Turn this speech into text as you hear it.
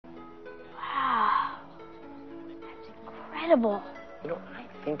incredible. You know, I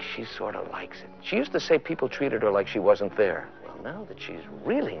think she sort of likes it. She used to say people treated her like she wasn't there. Well, now that she's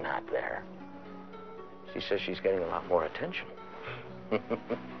really not there, she says she's getting a lot more attention.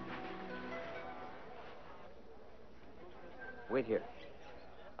 Wait here.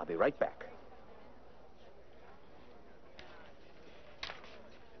 I'll be right back.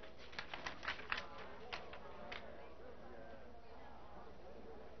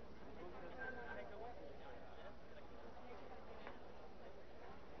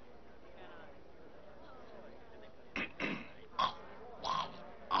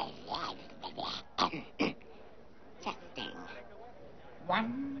 Testing.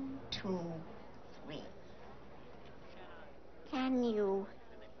 1, 2, 3. Can you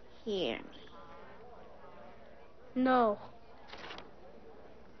hear me? No.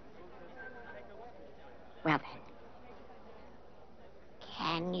 Well then,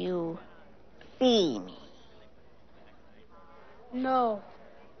 can you see me? No.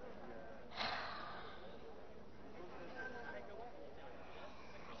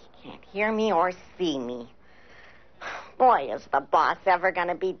 You can't hear me or see me. Boy, is the boss ever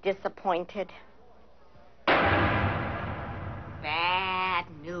gonna be disappointed. Bad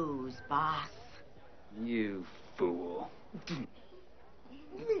news, boss. You fool.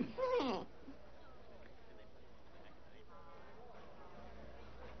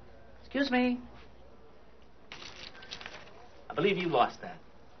 Excuse me. I believe you lost that.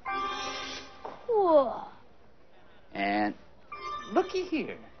 Cool. And looky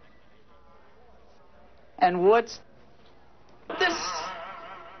here. And what's this? How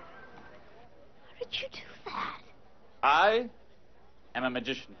did you do that? I am a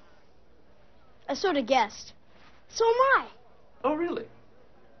magician. I sort of guessed. So am I. Oh, really?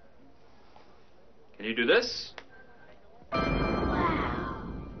 Can you do this? Wow.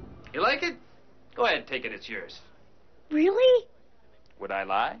 You like it? Go ahead, take it. It's yours. Really? Would I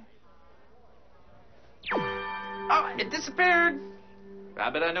lie? Oh, it disappeared. I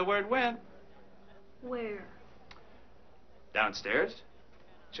bet I know where it went. Where? Downstairs.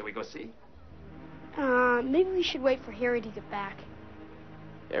 Shall we go see? Maybe we should wait for Harry to get back.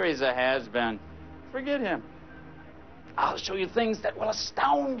 Harry's a has-been. Forget him. I'll show you things that will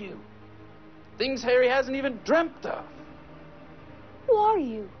astound you. Things Harry hasn't even dreamt of. Who are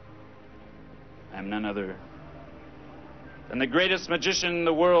you? I'm none other than the greatest magician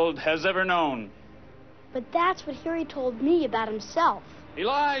the world has ever known. But that's what Harry told me about himself. He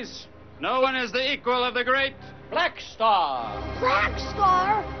lies. No one is the equal of the great Black Star. Black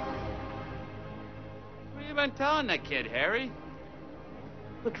Star? What have you been telling the kid, Harry?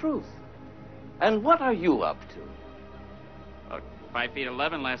 The truth. And what are you up to? About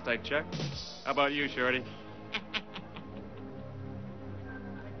 5'11" last I checked. How about you, Shorty?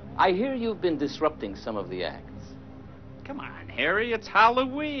 I hear you've been disrupting some of the acts. Come on, Harry. It's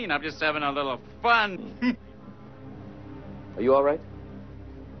Halloween. I'm just having a little fun. Are you all right?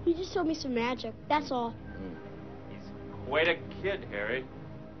 He just showed me some magic, that's all. He's quite a kid, Harry.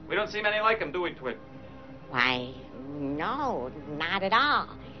 We don't see many like him, do we, Twit? Why, no, not at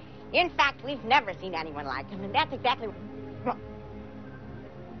all. In fact, we've never seen anyone like him, and that's exactly...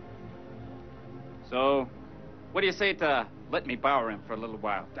 So, what do you say to let me borrow him for a little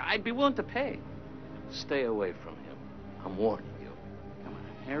while? I'd be willing to pay. Stay away from him. I'm warning you. Come on,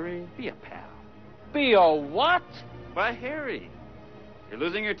 Harry. Be a pal. Be a what? Why, Harry, you're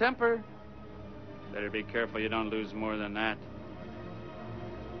losing your temper. Better be careful you don't lose more than that.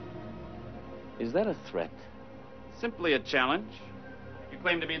 Is that a threat? Simply a challenge. You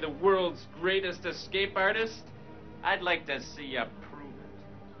claim to be the world's greatest escape artist. I'd like to see you prove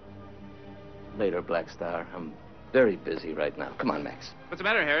it. Later, Black Star. I'm very busy right now. Come on, Max. What's the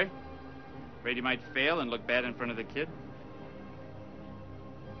matter, Harry? Afraid you might fail and look bad in front of the kid?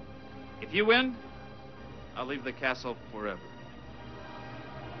 If you win, I'll leave the castle forever.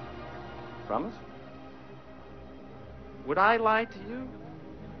 Promise? Would I lie to you?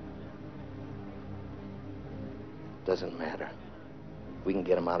 Doesn't matter. If we can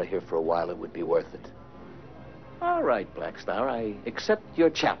get him out of here for a while, it would be worth it. All right, Black Star. I accept your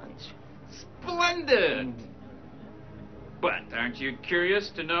challenge. Splendid! But aren't you curious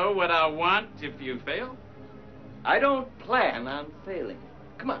to know what I'll want if you fail? I don't plan on failing.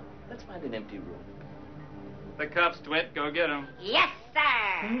 Come on, let's find an empty room. The cuffs, Twit. Go get them. Yes,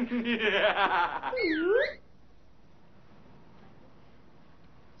 sir! Yeah.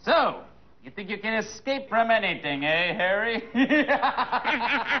 So, you think you can escape from anything, eh, Harry?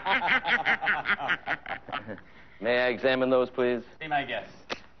 May I examine those, please? Be my guest.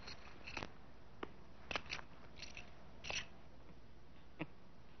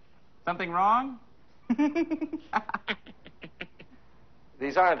 Something wrong?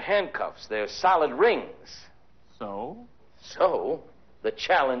 These aren't handcuffs. They're solid rings. So? So, the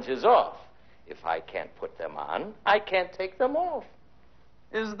challenge is off. If I can't put them on, I can't take them off.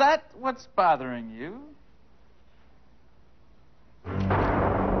 Is that what's bothering you?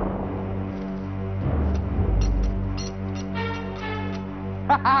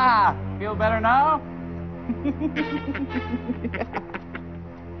 Ha ha! Feel better now?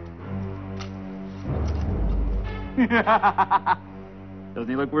 Doesn't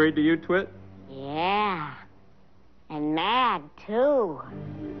he look worried to you, Twit? Yeah. And mad, too.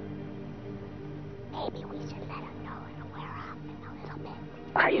 Maybe we should let him know it'll wear off in a little bit.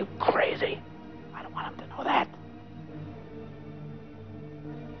 Are you crazy? I don't want him to know that.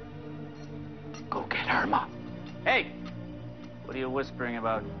 Go get Irma. Hey! What are you whispering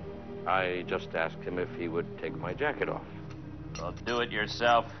about? I just asked him if he would take my jacket off. Well, do it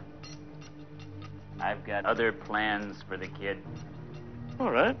yourself. I've got other plans for the kid. All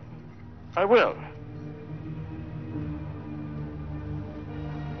right. I will.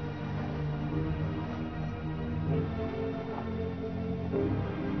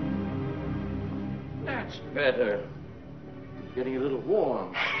 That's better. It's getting a little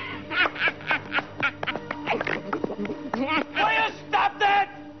warm. Will you stop that?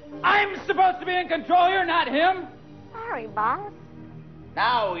 I'm supposed to be in control here, not him. Sorry, boss.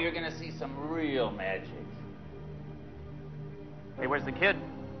 Now you're gonna see some real magic. Hey, where's the kid?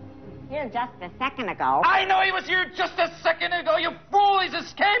 Here just a second ago. I know he was here just a second ago, you fool! He's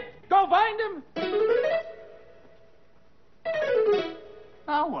escaped! Go find him!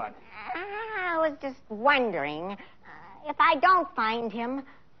 Now what? I was just wondering, if I don't find him,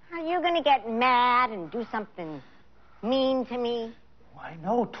 are you going to get mad and do something mean to me? Why,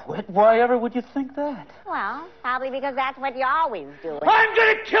 no, Twit. Why ever would you think that? Well, probably because that's what you always do. I'm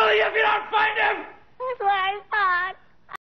gonna kill you if you don't find him!